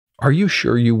Are you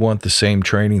sure you want the same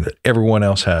training that everyone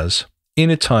else has?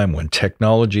 In a time when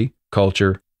technology,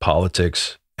 culture,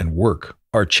 politics, and work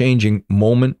are changing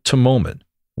moment to moment,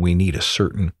 we need a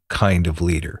certain kind of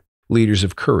leader. Leaders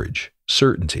of courage,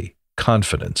 certainty,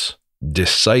 confidence,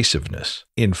 decisiveness,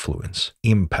 influence,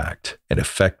 impact, and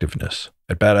effectiveness.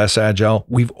 At Badass Agile,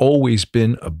 we've always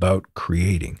been about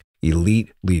creating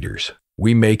elite leaders.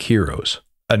 We make heroes.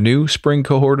 A new spring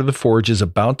cohort of the Forge is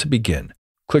about to begin.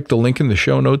 Click the link in the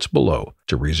show notes below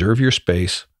to reserve your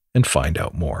space and find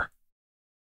out more.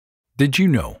 Did you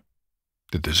know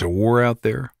that there's a war out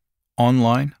there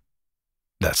online?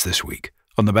 That's this week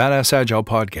on the Badass Agile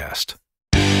podcast.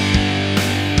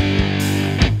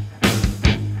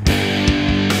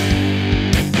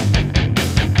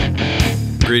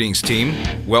 Greetings, team.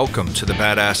 Welcome to the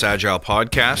Badass Agile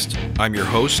podcast. I'm your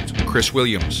host, Chris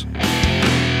Williams.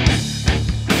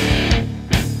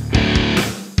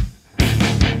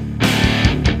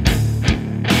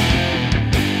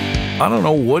 I don't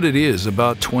know what it is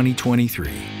about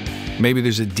 2023. Maybe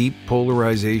there's a deep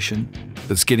polarization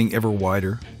that's getting ever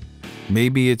wider.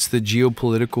 Maybe it's the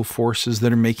geopolitical forces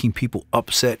that are making people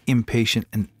upset, impatient,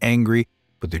 and angry,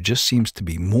 but there just seems to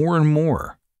be more and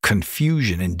more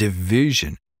confusion and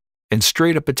division and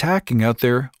straight up attacking out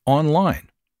there online.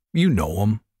 You know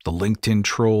them, the LinkedIn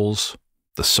trolls,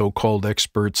 the so-called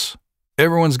experts.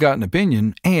 Everyone's got an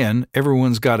opinion, and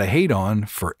everyone's got a hate on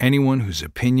for anyone whose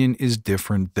opinion is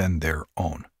different than their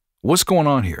own. What's going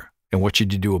on here, and what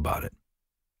should you do about it?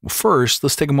 Well, first,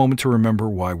 let's take a moment to remember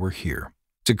why we're here.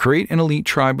 To create an elite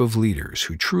tribe of leaders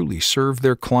who truly serve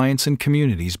their clients and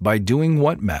communities by doing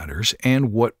what matters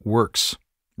and what works,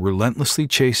 relentlessly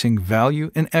chasing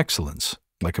value and excellence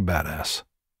like a badass.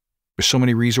 There's so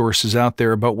many resources out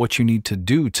there about what you need to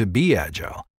do to be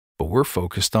agile, but we're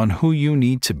focused on who you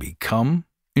need to become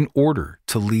in order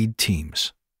to lead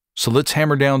teams. So let's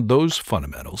hammer down those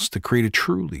fundamentals to create a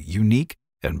truly unique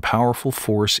and powerful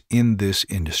force in this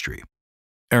industry.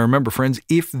 And remember, friends,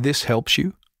 if this helps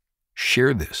you,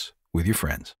 share this with your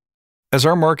friends. As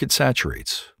our market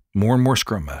saturates, more and more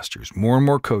Scrum Masters, more and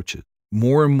more coaches,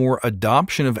 more and more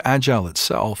adoption of Agile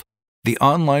itself, the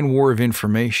online war of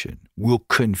information will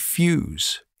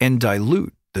confuse and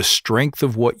dilute the strength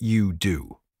of what you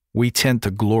do. We tend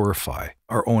to glorify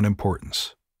our own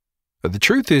importance. But the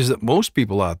truth is that most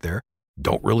people out there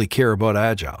don't really care about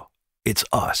Agile. It's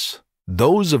us.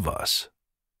 Those of us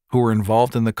who are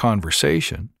involved in the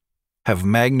conversation have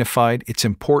magnified its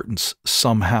importance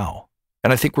somehow.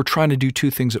 And I think we're trying to do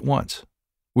two things at once.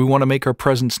 We want to make our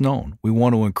presence known. We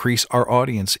want to increase our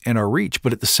audience and our reach.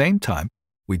 But at the same time,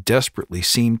 we desperately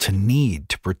seem to need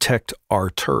to protect our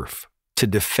turf, to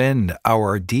defend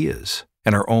our ideas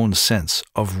and our own sense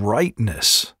of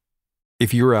rightness.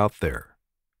 If you're out there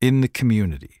in the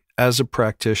community as a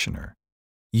practitioner,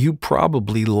 you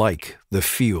probably like the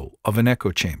feel of an echo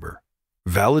chamber.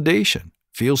 Validation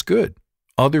feels good.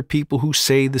 Other people who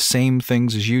say the same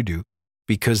things as you do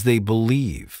because they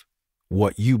believe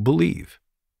what you believe.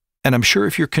 And I'm sure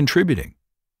if you're contributing,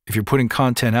 if you're putting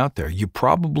content out there, you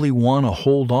probably want to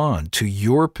hold on to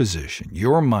your position,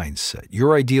 your mindset,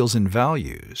 your ideals and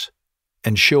values,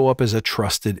 and show up as a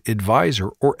trusted advisor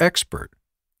or expert,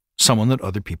 someone that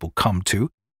other people come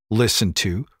to, listen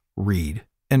to, read,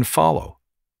 and follow,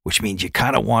 which means you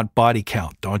kind of want body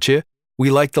count, don't you?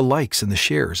 We like the likes and the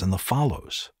shares and the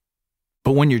follows.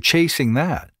 But when you're chasing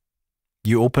that,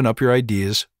 you open up your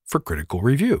ideas for critical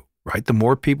review, right? The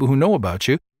more people who know about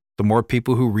you, the more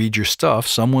people who read your stuff,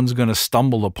 someone's going to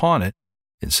stumble upon it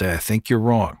and say, I think you're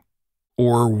wrong,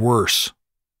 or worse.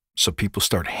 So people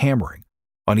start hammering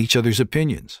on each other's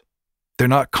opinions. They're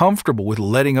not comfortable with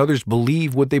letting others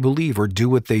believe what they believe or do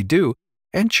what they do,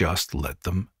 and just let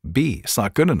them be. It's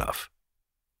not good enough.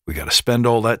 We got to spend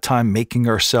all that time making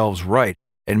ourselves right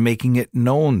and making it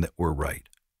known that we're right.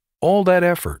 All that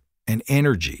effort and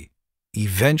energy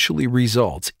eventually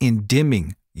results in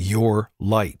dimming your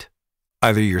light.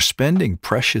 Either you're spending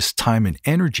precious time and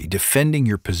energy defending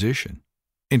your position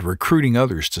and recruiting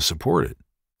others to support it,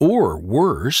 or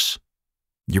worse,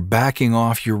 you're backing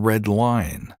off your red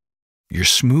line. You're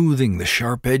smoothing the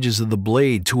sharp edges of the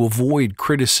blade to avoid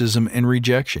criticism and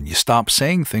rejection. You stop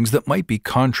saying things that might be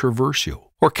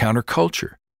controversial or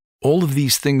counterculture. All of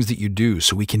these things that you do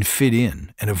so we can fit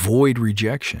in and avoid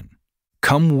rejection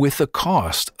come with a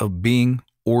cost of being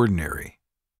ordinary.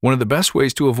 One of the best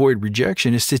ways to avoid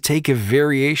rejection is to take a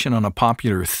variation on a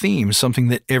popular theme, something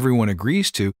that everyone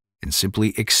agrees to, and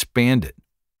simply expand it,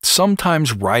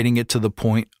 sometimes riding it to the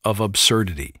point of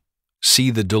absurdity. See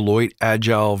the Deloitte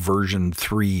Agile version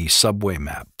 3 subway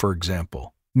map, for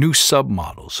example. new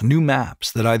submodels, new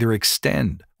maps that either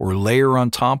extend or layer on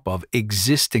top of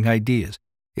existing ideas,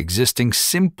 existing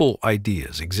simple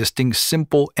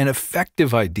and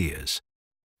effective ideas.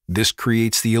 This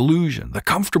creates the illusion, the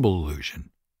comfortable illusion,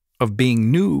 of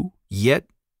being new yet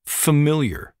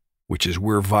familiar, which is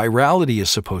where virality is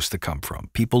supposed to come from.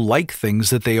 People like things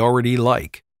that they already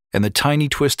like, and the tiny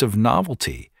twist of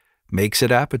novelty makes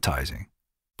it appetizing.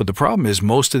 But the problem is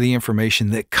most of the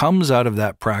information that comes out of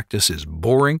that practice is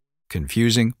boring,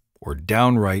 confusing, or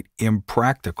downright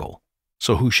impractical.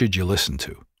 So who should you listen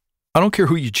to? I don't care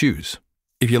who you choose.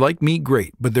 If you like me,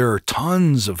 great, but there are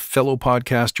tons of fellow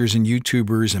podcasters and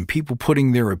YouTubers and people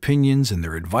putting their opinions and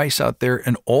their advice out there,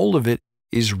 and all of it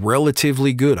is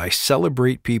relatively good. I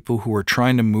celebrate people who are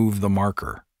trying to move the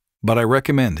marker, but I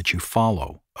recommend that you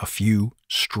follow a few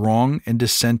strong and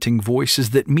dissenting voices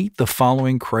that meet the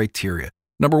following criteria.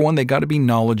 Number one, they got to be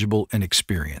knowledgeable and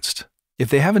experienced. If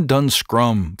they haven't done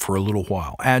Scrum for a little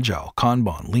while, Agile,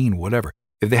 Kanban, Lean, whatever,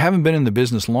 if they haven't been in the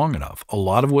business long enough, a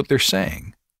lot of what they're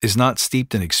saying is not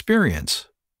steeped in experience,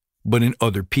 but in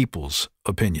other people's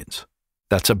opinions.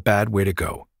 That's a bad way to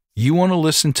go. You want to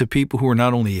listen to people who are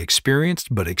not only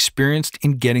experienced, but experienced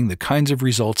in getting the kinds of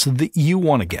results that you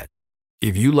want to get.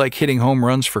 If you like hitting home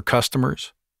runs for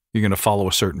customers, you're going to follow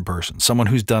a certain person, someone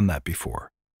who's done that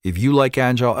before. If you like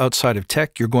Agile outside of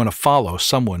tech, you're going to follow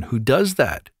someone who does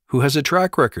that, who has a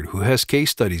track record, who has case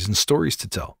studies and stories to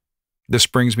tell. This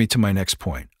brings me to my next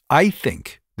point. I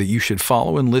think that you should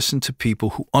follow and listen to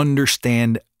people who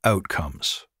understand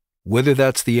outcomes, whether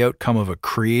that's the outcome of a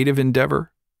creative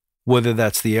endeavor, whether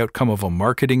that's the outcome of a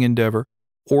marketing endeavor,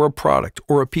 or a product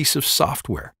or a piece of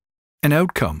software. An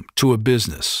outcome to a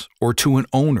business or to an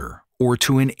owner or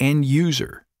to an end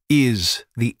user is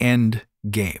the end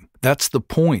game. That's the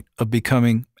point of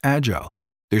becoming agile.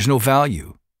 There's no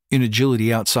value in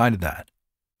agility outside of that.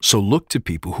 So look to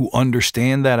people who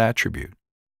understand that attribute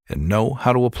and know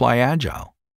how to apply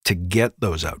agile to get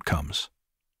those outcomes.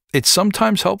 It's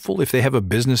sometimes helpful if they have a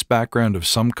business background of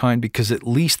some kind because at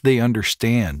least they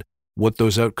understand what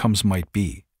those outcomes might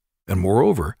be. And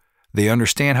moreover, they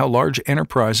understand how large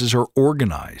enterprises are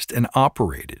organized and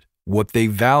operated, what they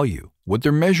value, what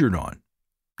they're measured on.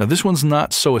 Now, this one's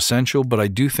not so essential, but I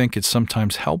do think it's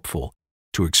sometimes helpful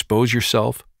to expose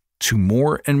yourself to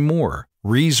more and more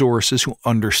resources who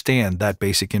understand that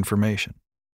basic information.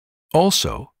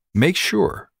 Also, make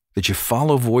sure that you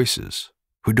follow voices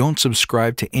who don't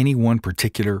subscribe to any one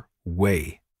particular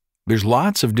way. There's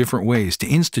lots of different ways to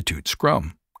institute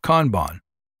Scrum, Kanban,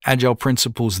 Agile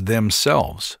principles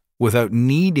themselves without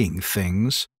needing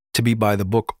things to be by the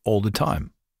book all the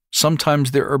time. Sometimes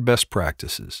there are best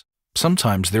practices.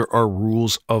 Sometimes there are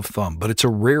rules of thumb, but it's a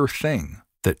rare thing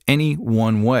that any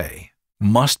one way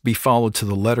must be followed to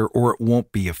the letter or it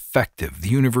won't be effective. The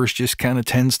universe just kind of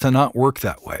tends to not work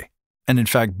that way. And in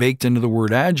fact, baked into the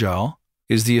word agile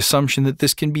is the assumption that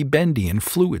this can be bendy and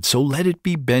fluid. So let it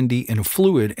be bendy and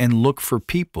fluid and look for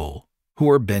people who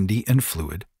are bendy and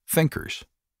fluid thinkers.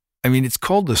 I mean, it's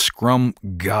called the Scrum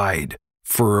Guide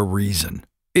for a reason.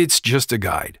 It's just a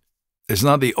guide. It's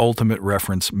not the ultimate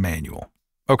reference manual.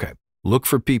 Okay, look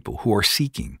for people who are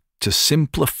seeking to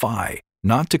simplify,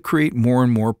 not to create more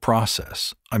and more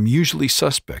process. I'm usually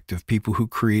suspect of people who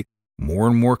create more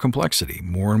and more complexity,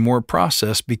 more and more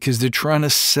process because they're trying to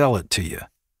sell it to you.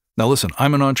 Now listen,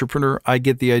 I'm an entrepreneur. I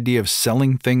get the idea of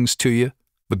selling things to you,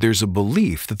 but there's a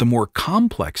belief that the more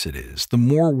complex it is, the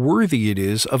more worthy it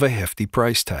is of a hefty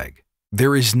price tag.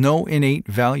 There is no innate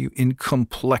value in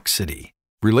complexity.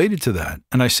 Related to that,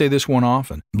 and I say this one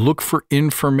often, look for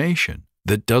information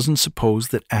that doesn't suppose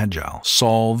that Agile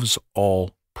solves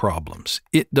all problems.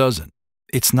 It doesn't.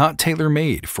 It's not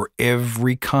tailor-made for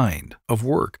every kind of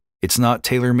work. It's not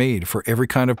tailor-made for every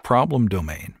kind of problem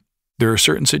domain. There are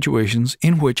certain situations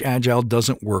in which Agile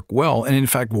doesn't work well, and in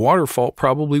fact, Waterfall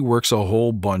probably works a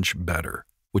whole bunch better.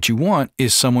 What you want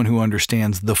is someone who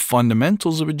understands the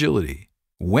fundamentals of agility,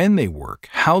 when they work,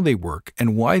 how they work,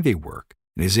 and why they work,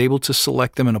 and is able to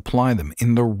select them and apply them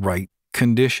in the right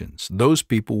conditions. Those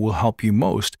people will help you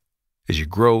most as you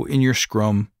grow in your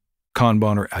Scrum,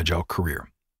 Kanban, or Agile career.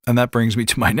 And that brings me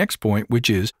to my next point,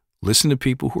 which is listen to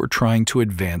people who are trying to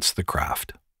advance the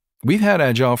craft. We've had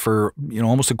Agile for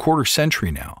almost a quarter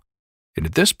century now. And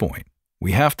at this point,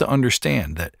 we have to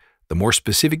understand that the more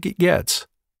specific it gets,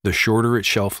 the shorter its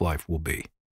shelf life will be.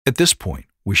 At this point,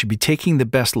 we should be taking the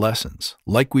best lessons,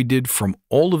 like we did from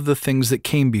all of the things that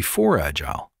came before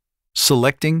Agile,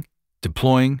 selecting,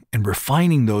 deploying, and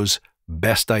refining those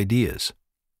best ideas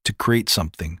to create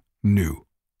something new,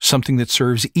 something that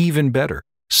serves even better,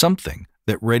 something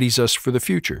that readies us for the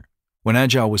future. When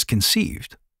Agile was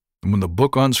conceived, and when the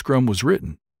book on Scrum was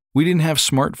written, We didn't have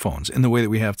smartphones in the way that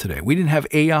we have today. We didn't have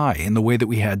AI in the way that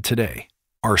we had today.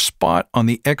 Our spot on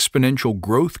the exponential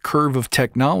growth curve of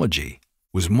technology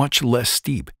was much less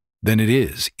steep than it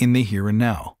is in the here and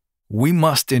now. We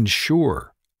must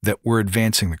ensure that we're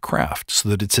advancing the craft so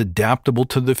that it's adaptable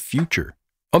to the future.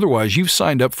 Otherwise, you've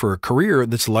signed up for a career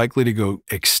that's likely to go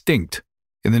extinct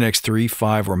in the next 3,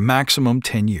 5, or maximum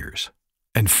 10 years.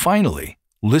 And finally,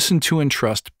 listen to and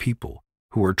trust people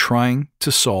who are trying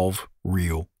to solve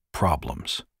real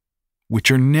problems,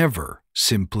 which are never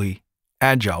simply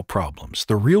agile problems.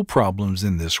 The real problems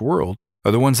in this world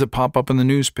are the ones that pop up in the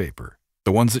newspaper,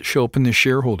 the ones that show up in the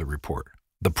shareholder report,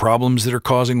 the problems that are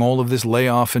causing all of this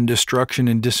layoff and destruction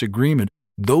and disagreement.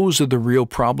 Those are the real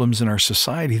problems in our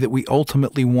society that we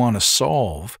ultimately want to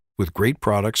solve with great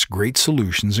products, great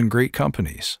solutions, and great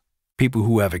companies. People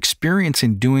who have experience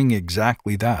in doing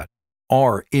exactly that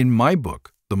are, in my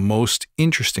book, the most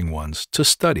interesting ones to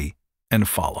study and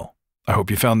follow. I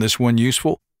hope you found this one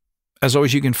useful. As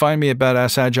always, you can find me at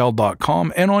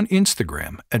badassagile.com and on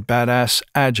Instagram at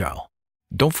badassagile.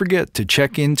 Don't forget to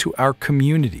check into our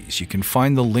communities. You can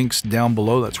find the links down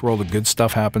below. That's where all the good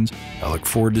stuff happens. I look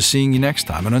forward to seeing you next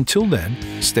time. And until then,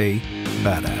 stay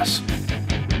badass.